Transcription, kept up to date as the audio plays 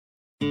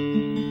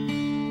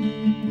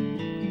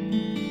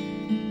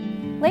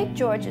Lake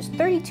George is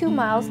 32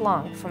 miles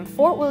long from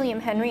Fort William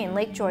Henry in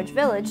Lake George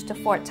Village to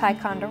Fort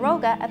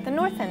Ticonderoga at the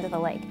north end of the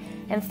lake,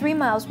 and 3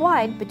 miles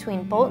wide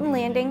between Bolton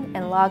Landing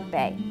and Log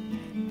Bay.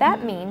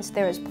 That means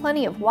there is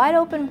plenty of wide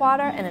open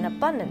water and an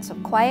abundance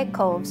of quiet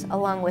coves,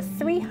 along with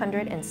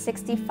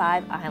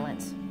 365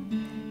 islands.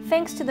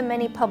 Thanks to the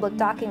many public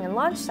docking and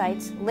launch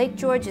sites, Lake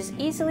George is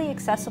easily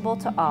accessible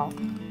to all.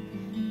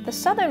 The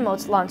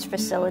southernmost launch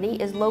facility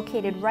is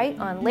located right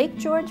on Lake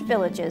George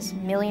Village's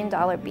 $1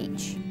 Million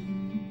Beach.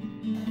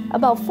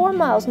 About 4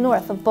 miles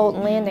north of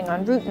Bolton Landing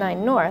on Route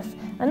 9 North,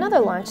 another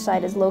launch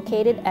site is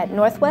located at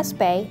Northwest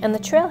Bay and the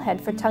trailhead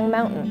for Tongue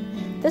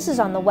Mountain. This is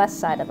on the west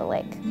side of the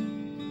lake.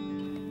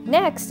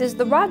 Next is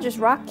the Rogers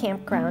Rock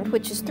Campground,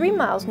 which is 3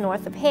 miles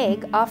north of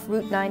Hague off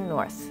Route 9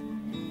 North.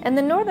 And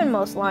the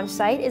northernmost launch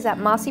site is at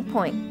Mossy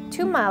Point,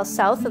 2 miles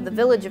south of the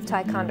village of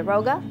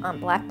Ticonderoga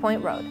on Black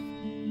Point Road.